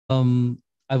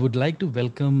I would like to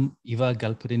welcome Eva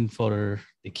Galperin for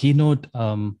the keynote.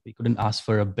 We couldn't ask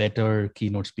for a better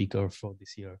keynote speaker for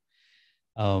this year,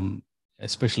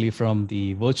 especially from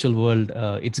the virtual world.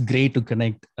 It's great to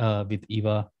connect with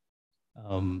Eva.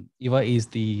 Eva is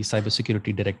the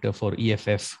Cybersecurity Director for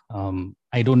EFF.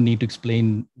 I don't need to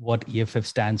explain what EFF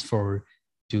stands for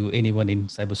to anyone in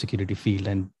cybersecurity field.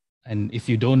 And if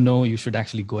you don't know, you should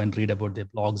actually go and read about their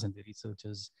blogs and their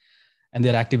researches and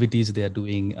their activities they are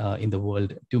doing in the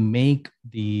world to make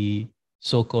the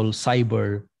so-called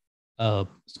cyber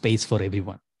space for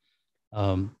everyone.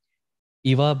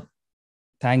 Eva,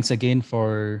 thanks again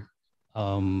for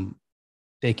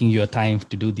taking your time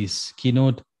to do this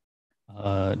keynote.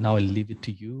 Now I'll leave it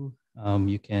to you.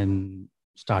 You can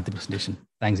start the presentation.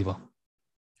 Thanks, Eva.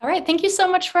 All right, thank you so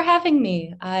much for having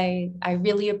me. I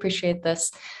really appreciate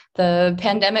this. The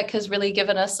pandemic has really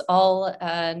given us all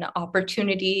an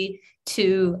opportunity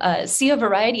to see a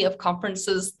variety of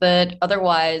conferences that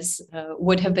otherwise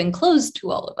would have been closed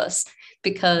to all of us,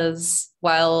 because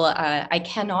while I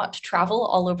cannot travel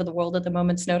all over the world at the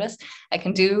moment's notice, I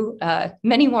can do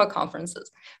many more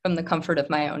conferences from the comfort of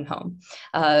my own home.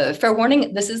 Fair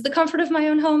warning, this is the comfort of my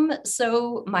own home,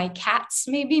 so my cats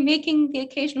may be making the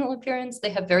occasional appearance. They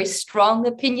have very strong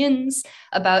opinions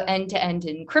about end-to-end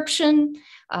encryption.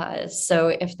 So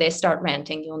if they start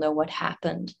ranting, you'll know what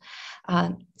happened.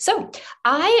 So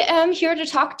I am here to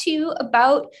talk to you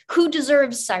about who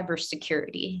deserves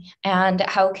cybersecurity and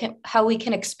how we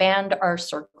can expand our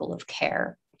circle of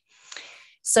care.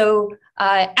 So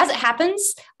as it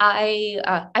happens, I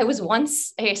was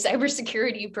once a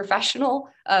cybersecurity professional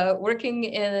working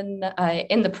in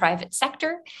the private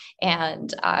sector,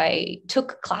 and I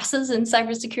took classes in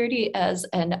cybersecurity as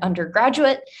an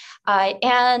undergraduate.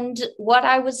 And what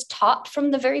I was taught from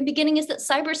the very beginning is that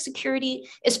cybersecurity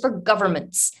is for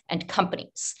governments and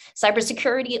companies.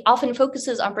 Cybersecurity often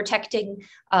focuses on protecting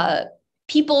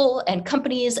people and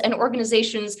companies and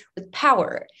organizations with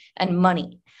power and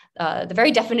money. The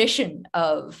very definition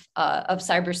of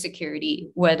cybersecurity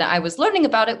when I was learning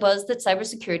about it was that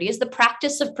cybersecurity is the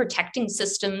practice of protecting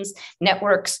systems,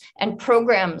 networks, and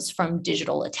programs from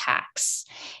digital attacks.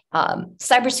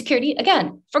 Cybersecurity,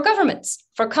 again, for governments,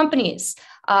 for companies,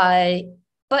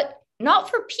 but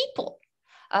not for people.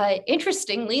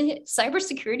 Interestingly,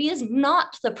 cybersecurity is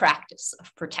not the practice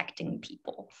of protecting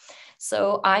people.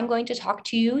 So I'm going to talk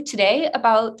to you today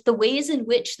about the ways in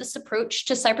which this approach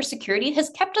to cybersecurity has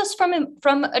kept us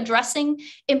from addressing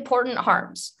important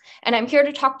harms. And I'm here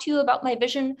to talk to you about my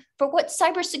vision for what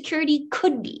cybersecurity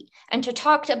could be, and to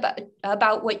talk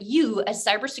about what you as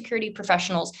cybersecurity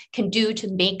professionals can do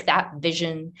to make that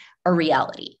vision a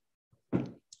reality.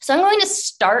 So I'm going to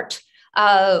start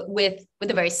with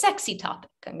a very sexy topic.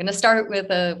 I'm going to start with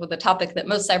a topic that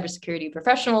most cybersecurity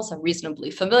professionals are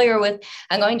reasonably familiar with.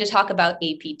 I'm going to talk about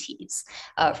APTs.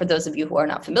 For those of you who are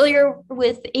not familiar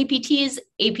with APTs,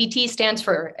 APT stands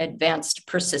for Advanced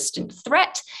Persistent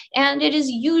Threat, and it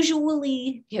is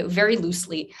usually, very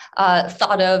loosely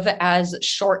thought of as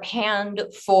shorthand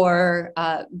for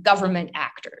government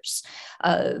actors.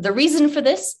 The reason for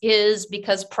this is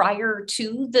because prior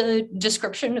to the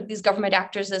description of these government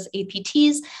actors as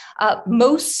APTs,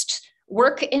 most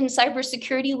work in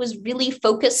cybersecurity was really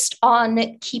focused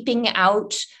on keeping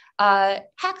out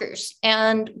hackers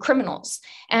and criminals.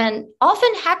 And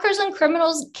often hackers and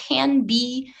criminals can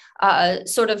be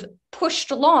sort of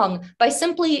pushed along by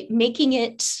simply making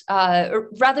it,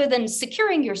 rather than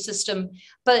securing your system,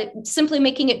 but simply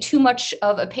making it too much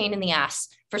of a pain in the ass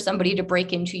for somebody to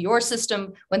break into your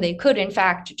system when they could, in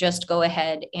fact, just go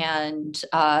ahead and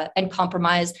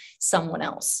compromise someone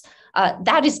else.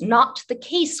 That is not the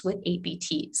case with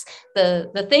APTs.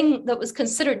 The thing that was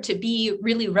considered to be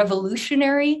really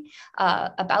revolutionary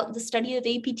about the study of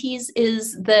APTs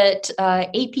is that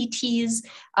APTs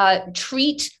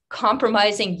treat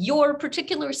compromising your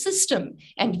particular system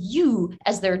and you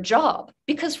as their job,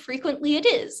 because frequently it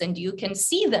is, and you can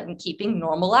see them keeping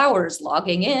normal hours,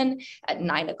 logging in at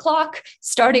 9 o'clock,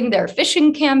 starting their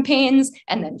phishing campaigns,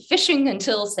 and then phishing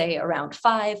until, say, around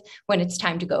 5 when it's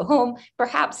time to go home,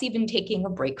 perhaps even taking a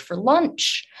break for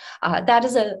lunch. That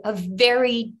is a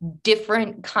very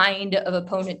different kind of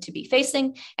opponent to be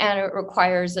facing, and it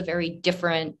requires a very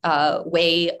different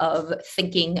way of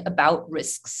thinking about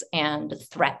risks and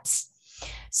threats.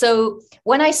 So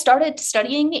when I started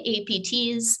studying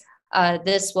APTs,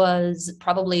 this was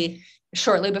probably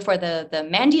shortly before the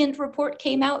Mandiant report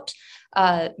came out.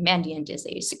 Mandiant is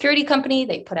a security company.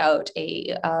 They put out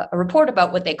a report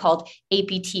about what they called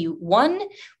APT-1,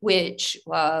 which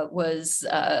was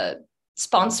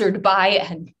sponsored by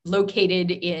and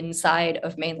located inside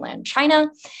of mainland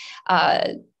China.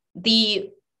 the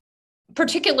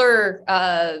particular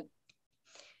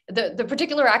the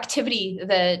particular activity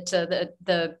that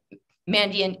the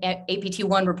Mandiant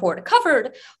APT1 report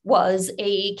covered was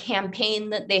a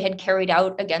campaign that they had carried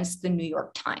out against the New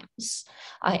York Times.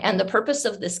 And the purpose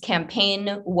of this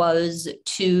campaign was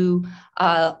to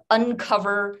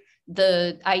uncover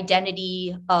the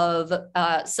identity of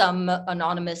some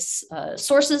anonymous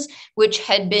sources which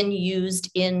had been used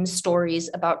in stories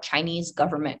about Chinese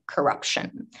government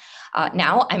corruption.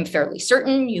 Now, I'm fairly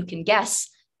certain you can guess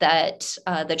that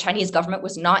the Chinese government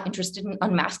was not interested in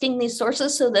unmasking these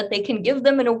sources so that they can give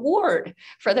them an award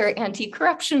for their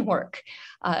anti-corruption work.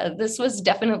 This was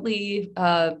definitely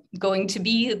going to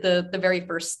be the very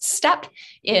first step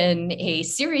in a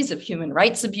series of human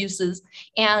rights abuses.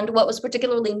 And what was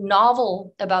particularly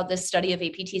novel about this study of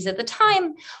APTs at the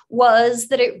time was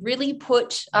that it really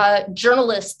put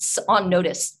journalists on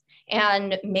notice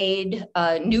and made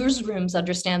newsrooms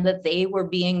understand that they were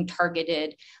being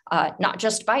targeted not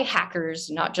just by hackers,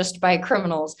 not just by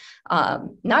criminals,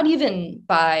 not even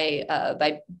by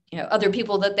other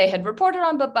people that they had reported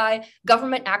on, but by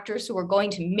government actors who were going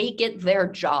to make it their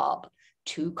job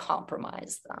to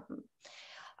compromise them.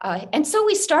 And so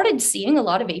we started seeing a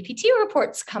lot of APT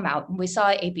reports come out. And we saw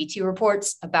APT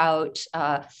reports about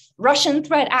Russian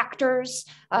threat actors,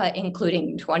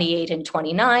 including 28 and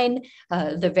 29,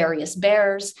 the various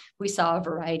bears. We saw a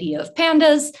variety of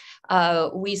pandas.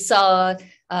 We saw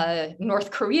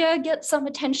North Korea get some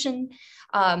attention.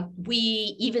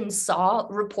 We even saw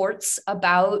reports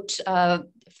about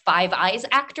Five Eyes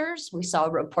actors. We saw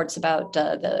reports about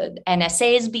the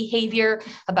NSA's behavior,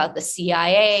 about the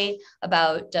CIA,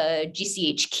 about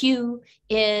GCHQ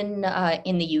in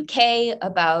the UK,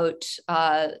 about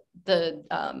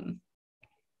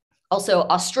also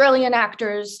Australian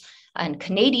actors and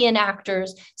Canadian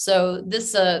actors. So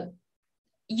this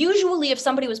usually, if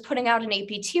somebody was putting out an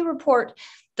APT report,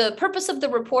 the purpose of the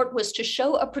report was to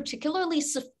show a particularly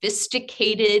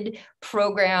sophisticated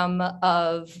program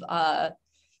of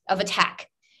attack.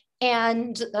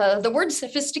 And the word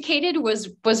sophisticated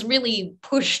was really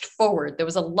pushed forward. There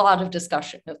was a lot of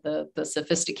discussion of the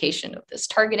sophistication of this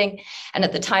targeting. And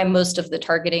at the time, most of the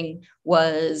targeting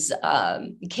was,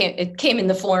 it came in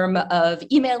the form of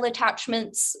email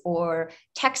attachments or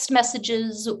text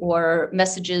messages or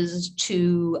messages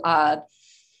to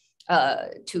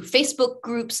Facebook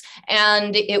groups,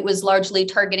 and it was largely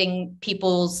targeting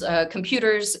people's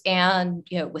computers and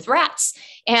with rats,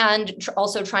 and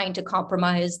also trying to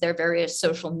compromise their various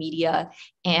social media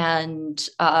and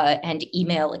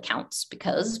email accounts,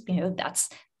 because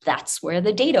that's where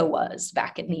the data was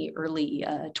back in the early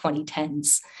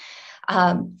 2010s.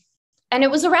 And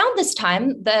it was around this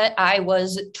time that I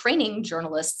was training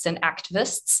journalists and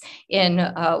activists in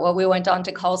what we went on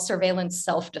to call surveillance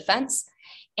self-defense.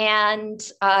 And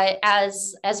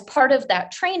as part of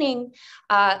that training,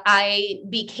 I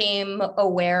became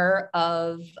aware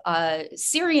of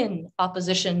Syrian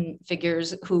opposition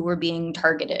figures who were being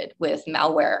targeted with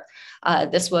malware.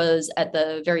 This was at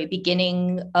the very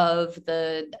beginning of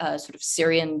the sort of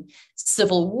Syrian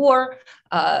civil war,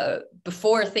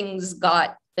 before things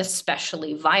got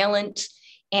especially violent.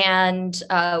 And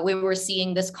we were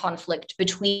seeing this conflict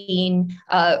between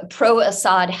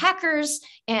pro-Assad hackers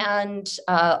and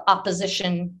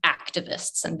opposition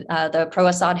activists. And the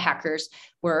pro-Assad hackers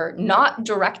were not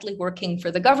directly working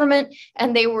for the government,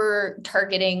 and they were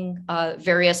targeting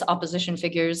various opposition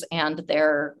figures and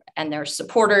their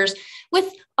supporters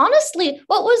with, honestly,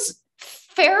 what was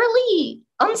fairly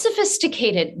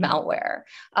unsophisticated malware,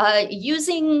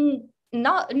 using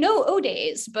no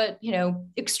ODAs, but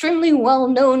extremely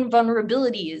well-known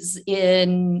vulnerabilities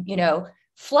in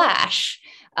Flash,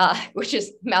 which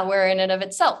is malware in and of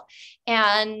itself.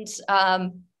 And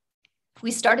we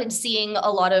started seeing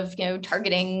a lot of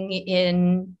targeting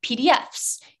in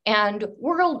PDFs and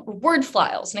word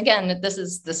files. And again, this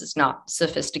is not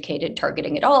sophisticated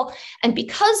targeting at all. And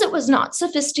because it was not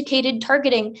sophisticated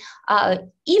targeting,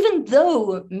 even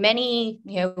though many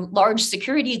large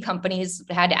security companies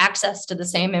had access to the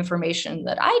same information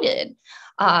that I did,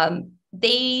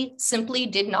 they simply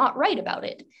did not write about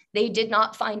it. They did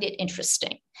not find it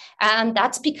interesting. And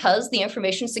that's because the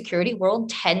information security world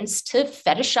tends to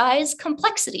fetishize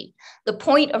complexity. The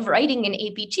point of writing an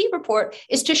APT report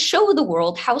is to show the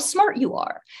world how smart you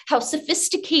are, how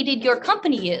sophisticated your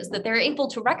company is, that they're able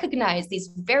to recognize these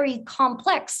very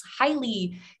complex,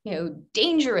 highly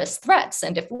dangerous threats.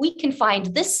 And if we can find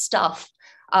this stuff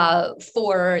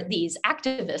for these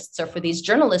activists or for these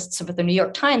journalists or for the New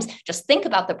York Times, just think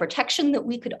about the protection that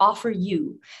we could offer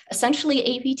you.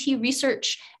 Essentially, APT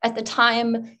research at the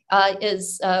time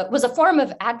was a form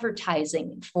of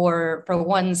advertising for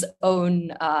one's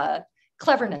own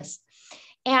cleverness.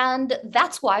 And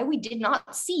that's why we did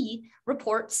not see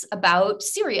reports about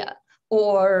Syria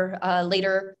or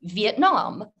later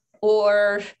Vietnam,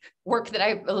 or work that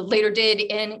I later did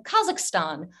in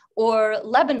Kazakhstan or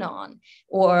Lebanon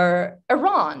or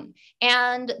Iran.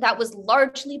 And that was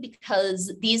largely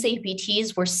because these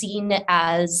APTs were seen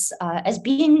as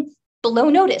being below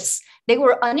notice. They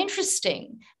were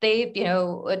uninteresting. They,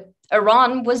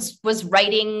 Iran was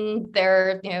writing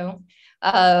their,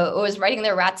 was writing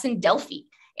their rats in Delphi.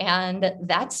 And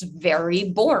that's very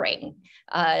boring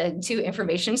to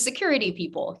information security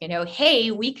people.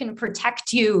 Hey, we can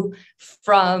protect you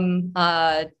from,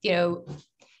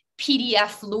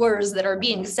 PDF lures that are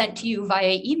being sent to you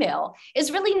via email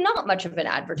is really not much of an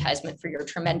advertisement for your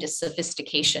tremendous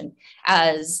sophistication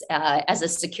as a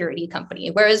security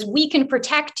company. Whereas we can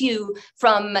protect you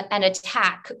from an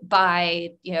attack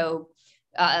by,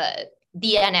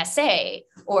 the NSA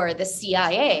or the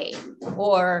CIA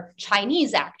or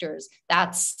Chinese actors.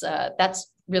 That's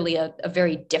really a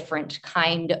very different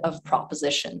kind of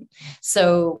proposition.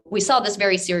 So we saw this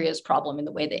very serious problem in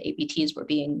the way that APTs were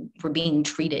being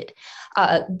treated.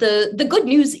 The good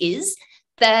news is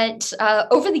that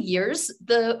over the years,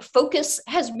 the focus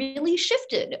has really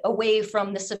shifted away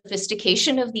from the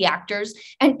sophistication of the actors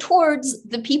and towards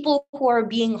the people who are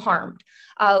being harmed.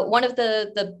 One of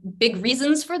the big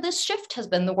reasons for this shift has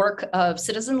been the work of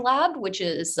Citizen Lab, which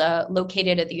is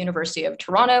located at the University of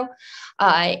Toronto.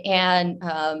 And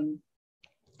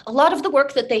a lot of the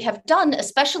work that they have done,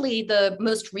 especially the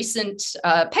most recent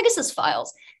Pegasus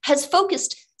files, has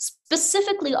focused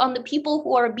specifically on the people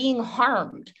who are being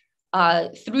harmed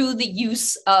through the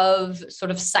use of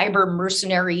sort of cyber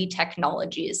mercenary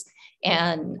technologies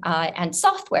and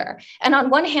software. And on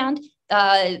one hand,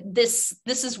 this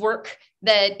is work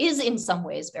that is in some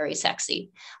ways very sexy,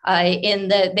 in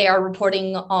that they are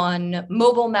reporting on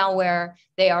mobile malware,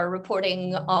 they are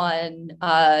reporting on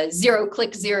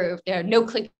no-click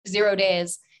 0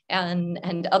 days,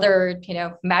 and other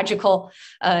magical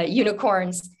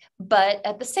unicorns. But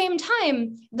at the same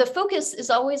time, the focus is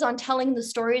always on telling the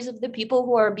stories of the people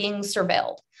who are being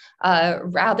surveilled,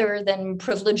 rather than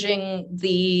privileging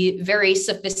the very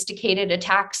sophisticated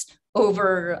attacks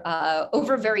over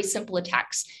very simple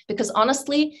attacks. Because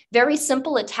honestly, very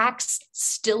simple attacks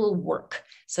still work.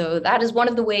 So that is one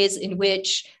of the ways in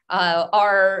which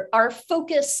our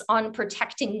focus on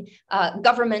protecting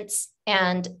governments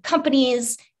and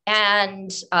companies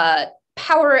and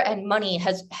power and money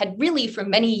had really for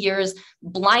many years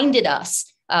blinded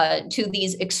us to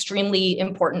these extremely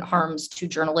important harms to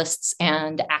journalists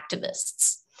and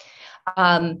activists.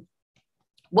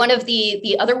 One of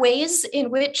the other ways in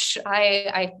which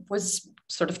I was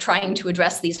sort of trying to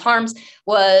address these harms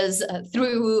was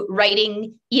through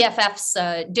writing EFF's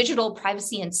digital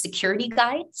privacy and security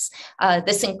guides.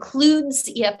 This includes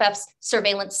EFF's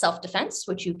surveillance self-defense,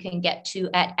 which you can get to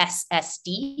at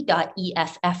ssd.eff.org,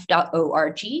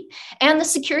 and the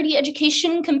security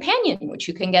education companion, which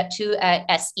you can get to at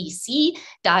sec.eff.org.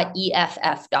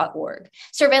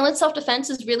 Surveillance self-defense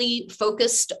is really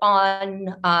focused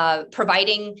on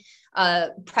providing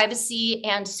privacy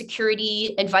and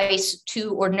security advice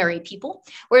to ordinary people,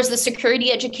 whereas the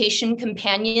security education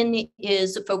companion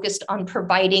is focused on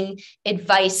providing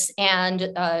advice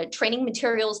and training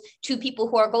materials to people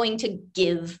who are going to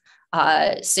give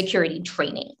security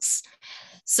trainings.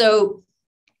 So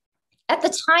at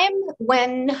the time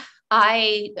when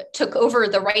I took over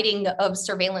the writing of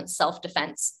surveillance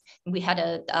self-defense, we had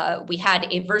a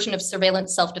version of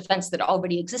surveillance self-defense that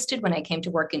already existed when I came to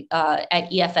work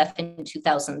at EFF in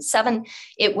 2007.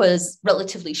 It was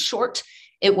relatively short.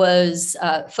 It was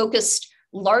focused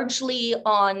largely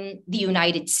on the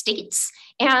United States,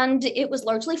 and it was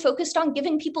largely focused on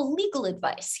giving people legal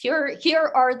advice.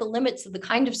 Here are the limits of the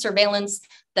kind of surveillance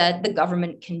that the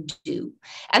government can do.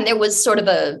 And there was sort of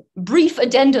a brief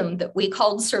addendum that we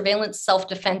called Surveillance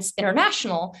Self-Defense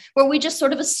International, where we just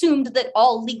sort of assumed that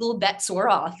all legal bets were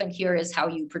off, and here is how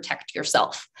you protect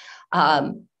yourself.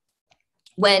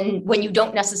 When you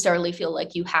don't necessarily feel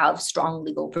like you have strong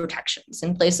legal protections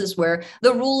in places where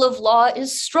the rule of law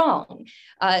is strong.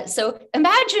 So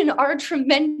imagine our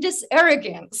tremendous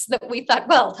arrogance that we thought,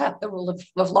 well, the rule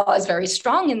of law is very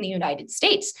strong in the United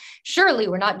States. Surely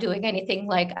we're not doing anything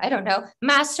like, I don't know,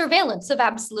 mass surveillance of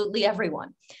absolutely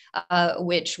everyone,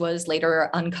 which was later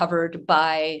uncovered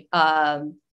by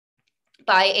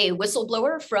by a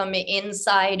whistleblower from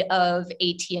inside of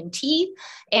AT&T,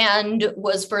 and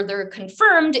was further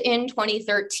confirmed in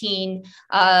 2013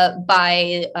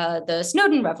 by the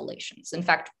Snowden revelations. In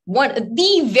fact,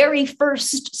 the very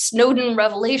first Snowden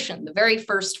revelation, the very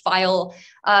first file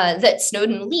that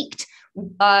Snowden leaked,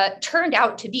 turned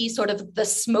out to be sort of the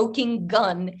smoking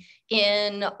gun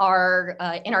in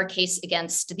our case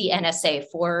against the NSA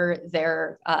for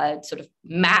their sort of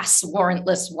mass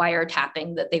warrantless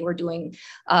wiretapping that they were doing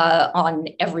on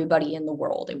everybody in the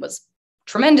world. It was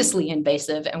tremendously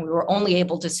invasive, and we were only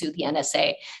able to sue the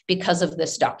NSA because of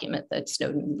this document that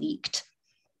Snowden leaked.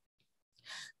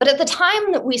 But at the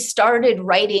time that we started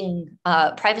writing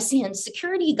privacy and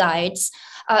security guides,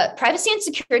 privacy and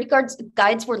security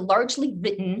guides were largely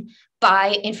written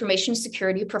by information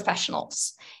security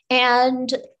professionals.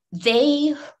 And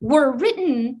they were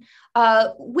written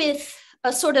with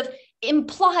a sort of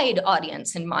implied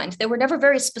audience in mind. They were never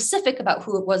very specific about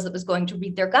who it was that was going to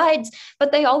read their guides,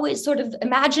 but they always sort of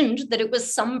imagined that it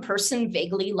was some person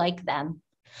vaguely like them.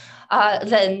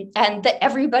 And that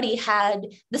everybody had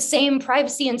the same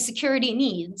privacy and security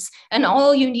needs, and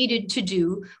all you needed to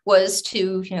do was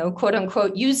to, quote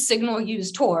unquote, use Signal,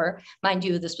 use Tor. Mind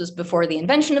you, this was before the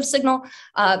invention of Signal,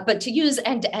 but to use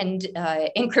end-to-end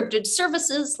encrypted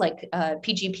services like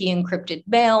PGP encrypted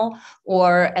mail,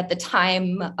 or at the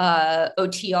time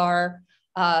OTR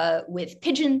with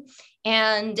Pigeon,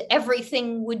 and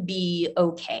everything would be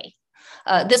okay.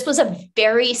 This was a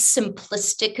very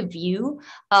simplistic view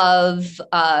of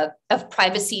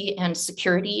privacy and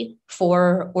security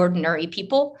for ordinary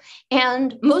people.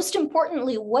 And most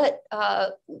importantly, what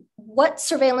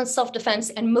surveillance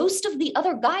self-defense and most of the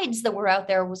other guides that were out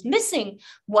there was missing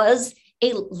was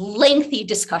a lengthy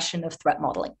discussion of threat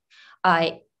modeling.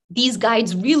 These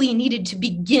guides really needed to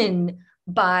begin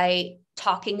by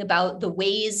talking about the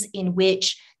ways in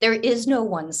which there is no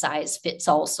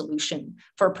one-size-fits-all solution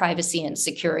for privacy and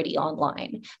security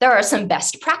online. There are some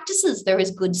best practices, there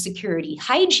is good security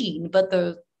hygiene, but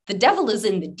the devil is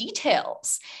in the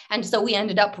details. And so we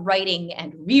ended up writing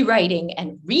and rewriting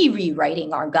and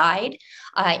rewriting our guide.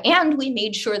 And we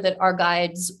made sure that our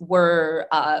guides were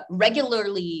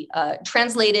regularly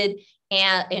translated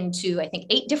into, I think,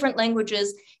 8 different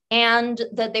languages, and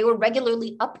that they were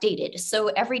regularly updated. So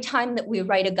every time that we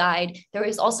write a guide, there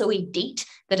is also a date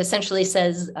that essentially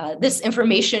says this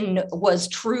information was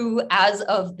true as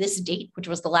of this date, which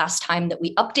was the last time that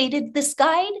we updated this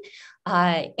guide.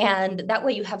 And that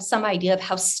way you have some idea of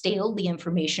how stale the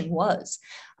information was.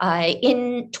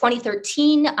 In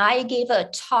 2013, I gave a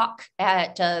talk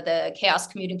at the Chaos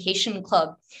Communication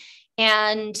Club,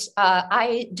 and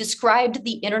I described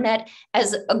the internet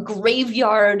as a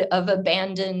graveyard of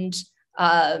abandoned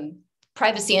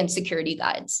privacy and security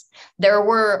guides. There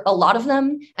were a lot of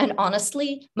them, and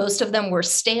honestly, most of them were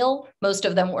stale, most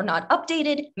of them were not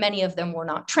updated, many of them were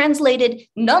not translated.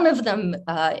 None of them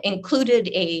included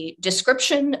a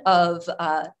description of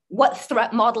what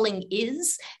threat modeling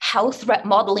is, how threat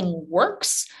modeling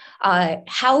works,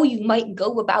 how you might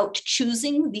go about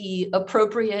choosing the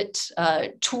appropriate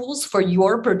tools for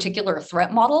your particular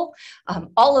threat model.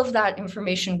 All of that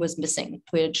information was missing,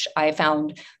 which I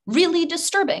found really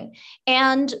disturbing.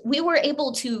 And we were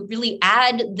able to really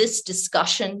add this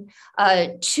discussion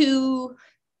to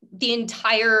the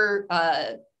entire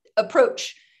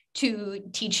approach to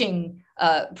teaching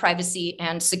privacy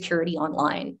and security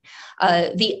online.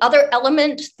 The other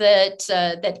element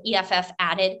that EFF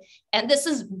added, and this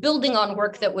is building on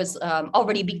work that was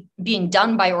already being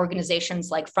done by organizations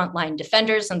like Frontline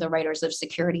Defenders and the Writers of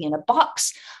Security in a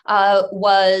Box,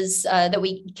 was that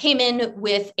we came in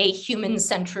with a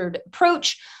human-centered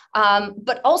approach,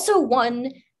 but also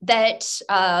one that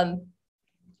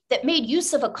that made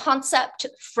use of a concept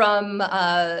from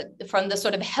the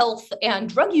sort of health and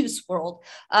drug use world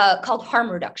called harm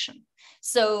reduction.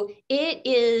 So it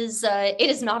is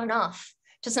not enough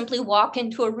to simply walk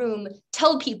into a room,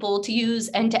 tell people to use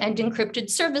end-to-end encrypted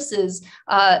services,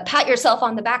 pat yourself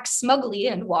on the back smugly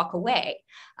and walk away.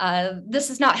 This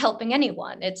is not helping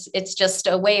anyone. It's just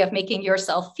a way of making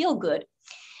yourself feel good.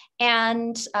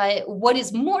 And what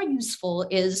is more useful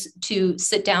is to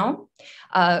sit down,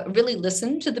 really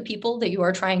listen to the people that you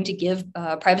are trying to give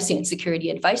privacy and security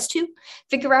advice to,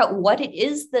 figure out what it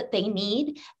is that they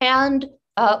need and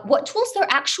what tools they're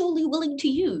actually willing to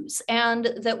use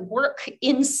and that work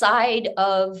inside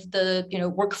of the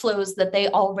workflows that they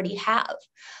already have.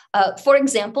 For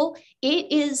example,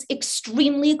 it is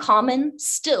extremely common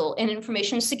still in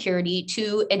information security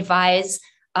to advise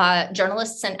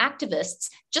journalists and activists,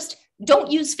 just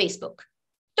don't use Facebook.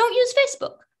 Don't use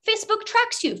Facebook. Facebook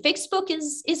tracks you. Facebook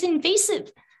is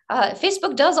invasive.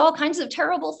 Facebook does all kinds of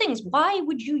terrible things. Why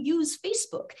would you use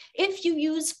Facebook? If you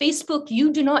use Facebook,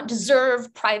 you do not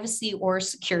deserve privacy or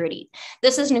security.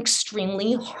 This is an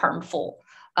extremely harmful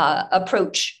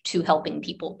approach to helping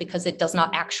people because it does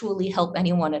not actually help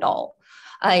anyone at all.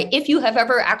 If you have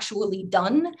ever actually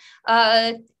done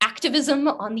activism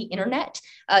on the internet,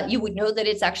 you would know that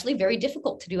it's actually very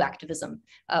difficult to do activism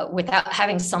without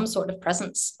having some sort of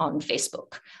presence on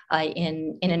Facebook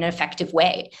in an effective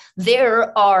way.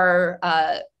 There are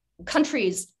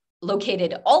countries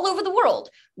located all over the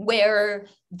world where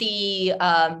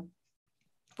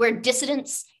where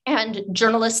dissidents and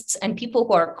journalists and people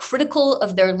who are critical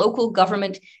of their local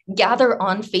government gather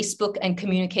on Facebook and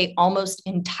communicate almost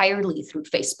entirely through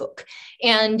Facebook.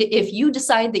 And if you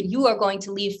decide that you are going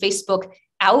to leave Facebook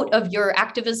out of your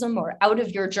activism or out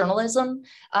of your journalism,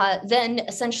 then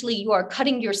essentially you are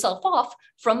cutting yourself off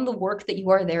from the work that you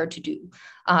are there to do.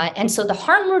 And so the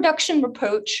harm reduction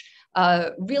approach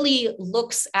really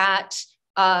looks at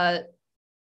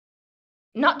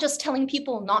not just telling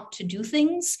people not to do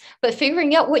things, but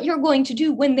figuring out what you're going to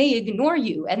do when they ignore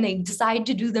you and they decide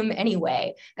to do them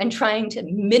anyway, and trying to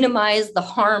minimize the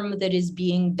harm that is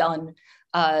being done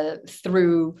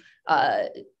through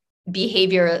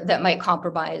behavior that might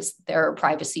compromise their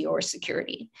privacy or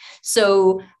security.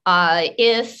 So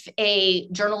if a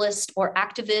journalist or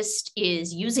activist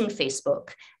is using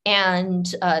Facebook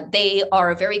and they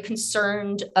are very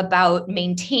concerned about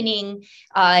maintaining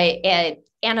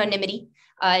anonymity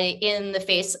in the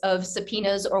face of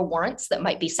subpoenas or warrants that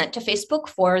might be sent to Facebook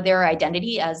for their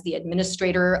identity as the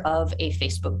administrator of a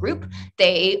Facebook group,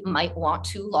 they might want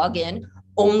to log in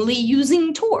only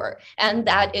using Tor. And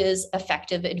that is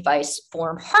effective advice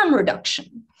for harm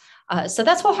reduction. So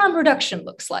that's what harm reduction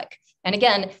looks like. And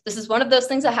again, this is one of those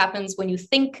things that happens when you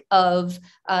think of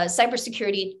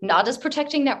cybersecurity not as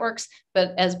protecting networks,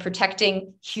 but as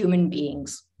protecting human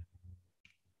beings.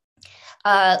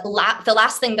 The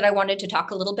last thing that I wanted to talk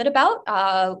a little bit about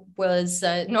was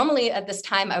normally at this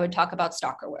time I would talk about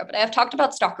stalkerware, but I have talked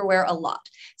about stalkerware a lot.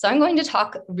 So I'm going to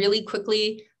talk really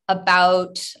quickly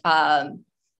about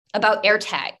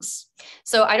AirTags.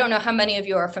 So I don't know how many of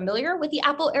you are familiar with the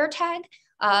Apple AirTag,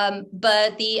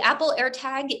 but the Apple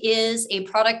AirTag is a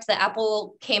product that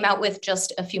Apple came out with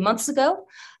just a few months ago,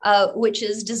 which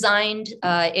is designed,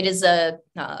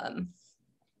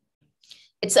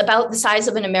 it's about the size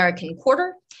of an American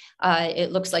quarter.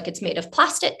 It looks like it's made of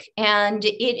plastic, and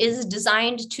it is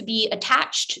designed to be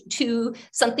attached to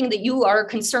something that you are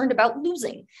concerned about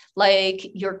losing, like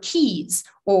your keys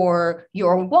or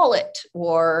your wallet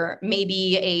or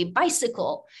maybe a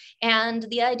bicycle. And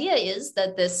the idea is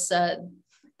that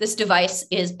this device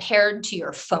is paired to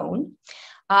your phone,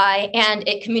 and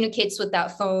it communicates with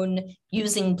that phone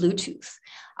using Bluetooth.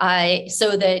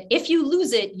 So that if you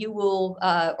lose it, you will,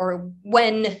 or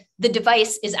when the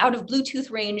device is out of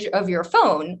Bluetooth range of your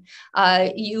phone,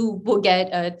 you will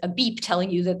get a beep telling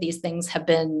you that these things have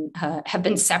been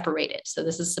separated. So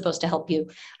this is supposed to help you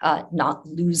not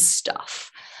lose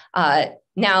stuff.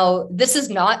 Now, this is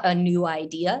not a new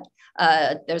idea.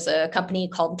 There's a company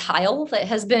called Tile that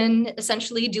has been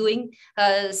essentially doing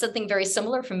something very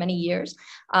similar for many years.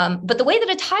 But the way that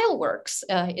a Tile works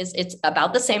is it's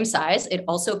about the same size. It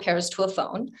also pairs to a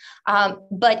phone,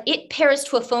 but it pairs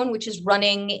to a phone which is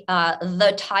running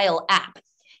the Tile app.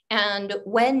 And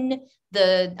when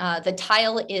the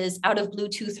Tile is out of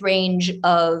Bluetooth range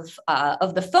of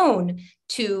the phone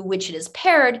to which it is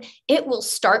paired, it will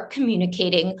start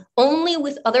communicating only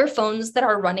with other phones that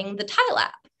are running the Tile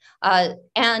app.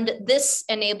 And this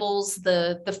enables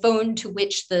the phone to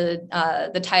which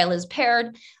the Tile is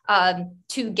paired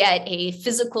to get a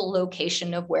physical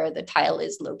location of where the Tile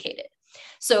is located.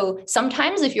 So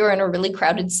sometimes if you're in a really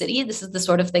crowded city, this is the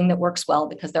sort of thing that works well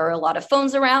because there are a lot of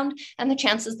phones around, and the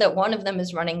chances that one of them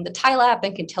is running the Tile app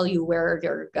and can tell you where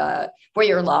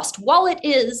your lost wallet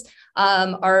is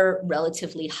are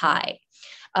relatively high.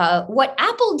 What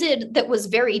Apple did that was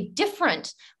very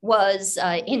different was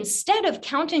instead of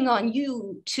counting on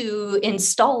you to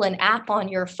install an app on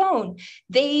your phone,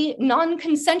 they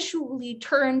non-consensually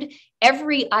turned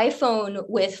every iPhone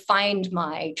with Find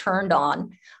My turned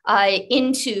on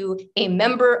into a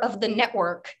member of the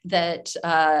network that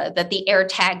the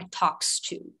AirTag talks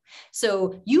to.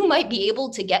 So you might be able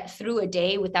to get through a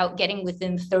day without getting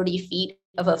within 30 feet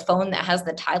of a phone that has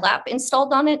the Tile app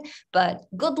installed on it, but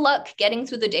good luck getting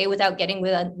through the day without getting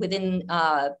within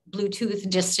Bluetooth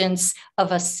distance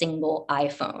of a single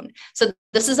iPhone. So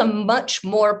this is a much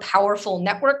more powerful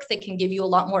network that can give you a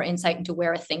lot more insight into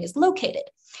where a thing is located.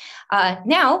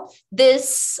 Now,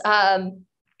 this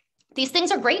These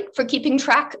things are great for keeping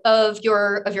track of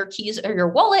your keys or your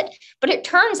wallet, but it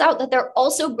turns out that they're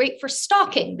also great for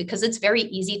stalking because it's very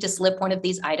easy to slip one of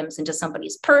these items into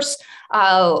somebody's purse,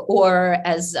 or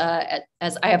as I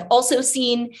have also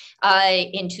seen,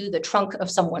 into the trunk of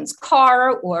someone's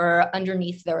car or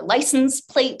underneath their license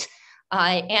plate.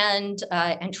 And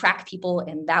track people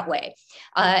in that way.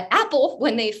 Apple,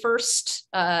 when they first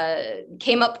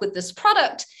came up with this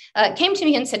product, came to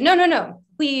me and said, no,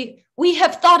 we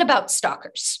have thought about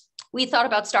stalkers. We thought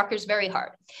about stalkers very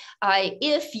hard.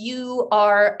 If you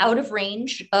are out of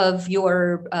range of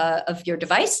your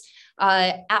device,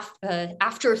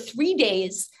 after 3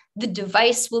 days, the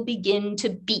device will begin to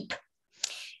beep.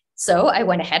 So I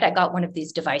went ahead, I got one of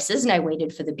these devices and I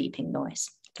waited for the beeping noise.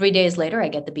 3 days later, I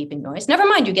get the beeping noise. Never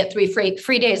mind, you get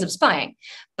free days of spying,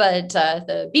 but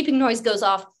the beeping noise goes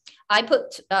off. I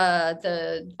put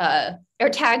the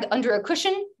AirTag under a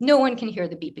cushion. No one can hear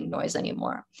the beeping noise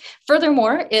anymore.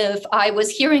 Furthermore, if I was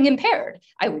hearing impaired,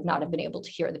 I would not have been able to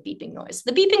hear the beeping noise.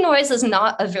 The beeping noise is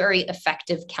not a very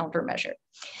effective countermeasure.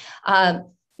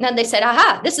 Then they said,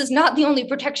 aha, this is not the only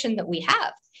protection that we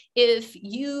have. If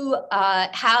you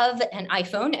have an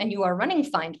iPhone and you are running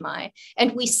Find My,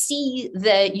 and we see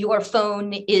that your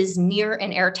phone is near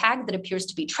an AirTag that appears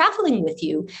to be traveling with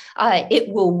you, it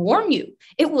will warn you.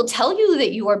 It will tell you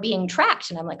that you are being tracked.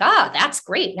 And I'm like, that's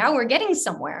great. Now we're getting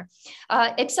somewhere.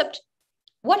 Except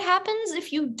what happens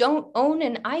if you don't own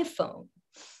an iPhone?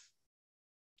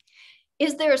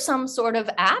 Is there some sort of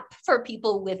app for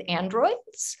people with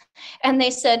Androids? And they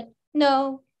said,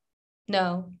 no.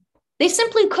 They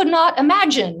simply could not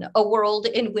imagine a world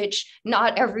in which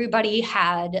not everybody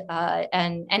had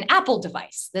an Apple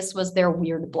device. This was their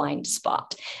weird blind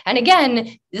spot. And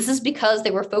again, this is because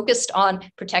they were focused on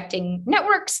protecting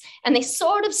networks, and they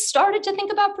sort of started to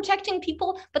think about protecting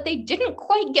people, but they didn't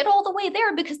quite get all the way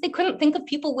there because they couldn't think of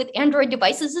people with Android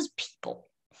devices as people.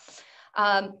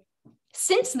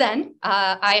 Since then,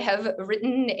 I have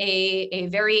written a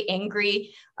very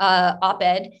angry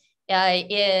op-ed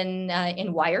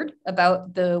in Wired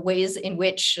about the ways in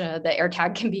which the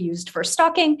AirTag can be used for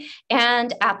stalking.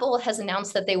 And Apple has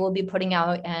announced that they will be putting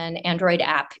out an Android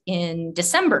app in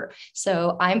December.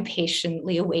 So I'm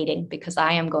patiently awaiting because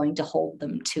I am going to hold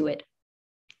them to it.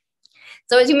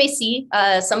 So as you may see,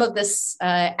 some of this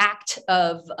act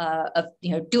of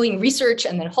doing research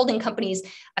and then holding companies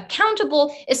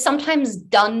accountable is sometimes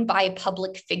done by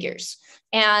public figures.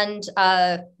 And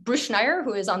Bruce Schneier,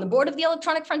 who is on the board of the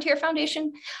Electronic Frontier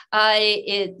Foundation,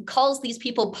 it calls these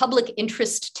people public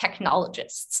interest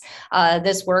technologists.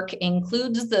 This work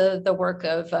includes the work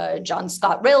of John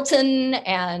Scott Railton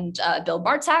and Bill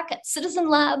Bartzak at Citizen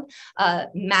Lab,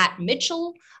 Matt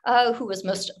Mitchell, who was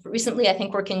most recently, I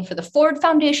think, working for the Ford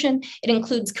Foundation. It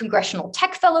includes congressional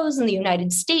tech fellows in the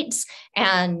United States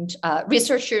and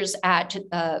researchers at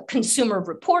Consumer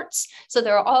Reports. So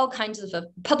there are all kinds of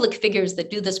public figures that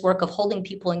do this work of holding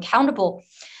people accountable.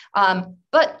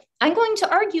 But I'm going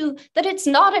to argue that it's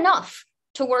not enough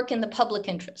to work in the public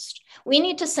interest. We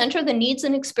need to center the needs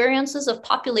and experiences of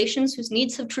populations whose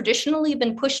needs have traditionally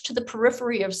been pushed to the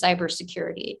periphery of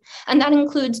cybersecurity. And that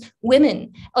includes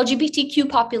women, LGBTQ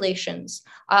populations,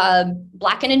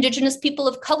 Black and Indigenous people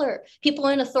of color, people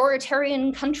in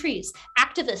authoritarian countries,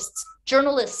 activists,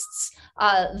 journalists,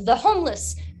 the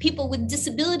homeless, people with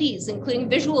disabilities, including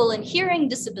visual and hearing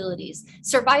disabilities,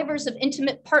 survivors of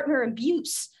intimate partner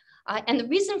abuse. And the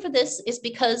reason for this is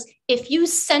because if you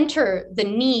center the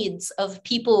needs of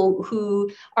people who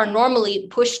are normally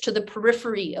pushed to the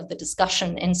periphery of the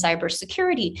discussion in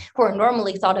cybersecurity, who are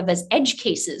normally thought of as edge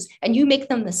cases, and you make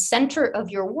them the center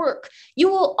of your work, you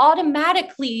will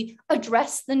automatically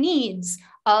address the needs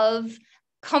of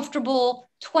comfortable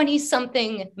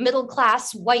 20-something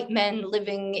middle-class white men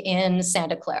living in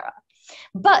Santa Clara.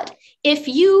 But if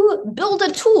you build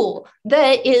a tool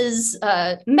that is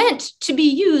meant to be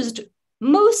used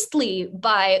mostly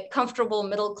by comfortable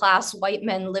middle-class white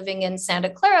men living in Santa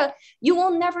Clara, you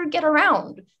will never get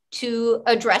around to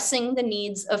addressing the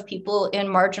needs of people in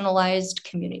marginalized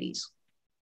communities.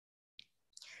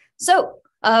 So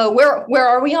where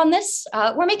are we on this?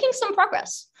 We're making some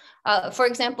progress. For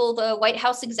example, the White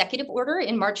House executive order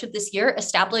in March of this year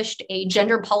established a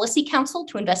gender policy council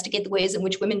to investigate the ways in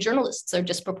which women journalists are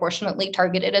disproportionately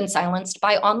targeted and silenced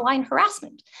by online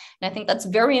harassment. And I think that's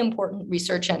very important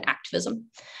research and activism.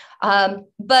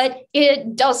 But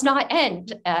it does not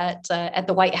end at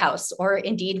the White House or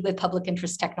indeed with public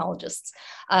interest technologists.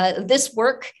 This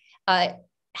work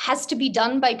has to be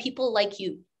done by people like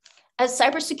you. As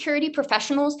cybersecurity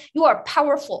professionals, you are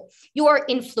powerful, you are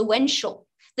influential.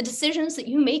 The decisions that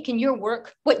you make in your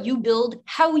work, what you build,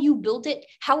 how you build it,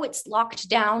 how it's locked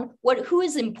down, who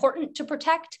is important to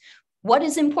protect, what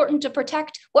is important to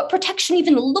protect, what protection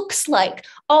even looks like.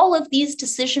 All of these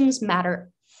decisions matter.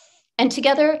 And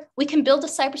together, we can build a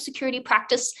cybersecurity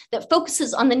practice that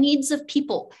focuses on the needs of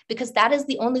people, because that is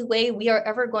the only way we are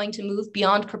ever going to move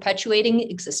beyond perpetuating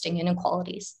existing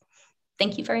inequalities.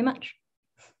 Thank you very much.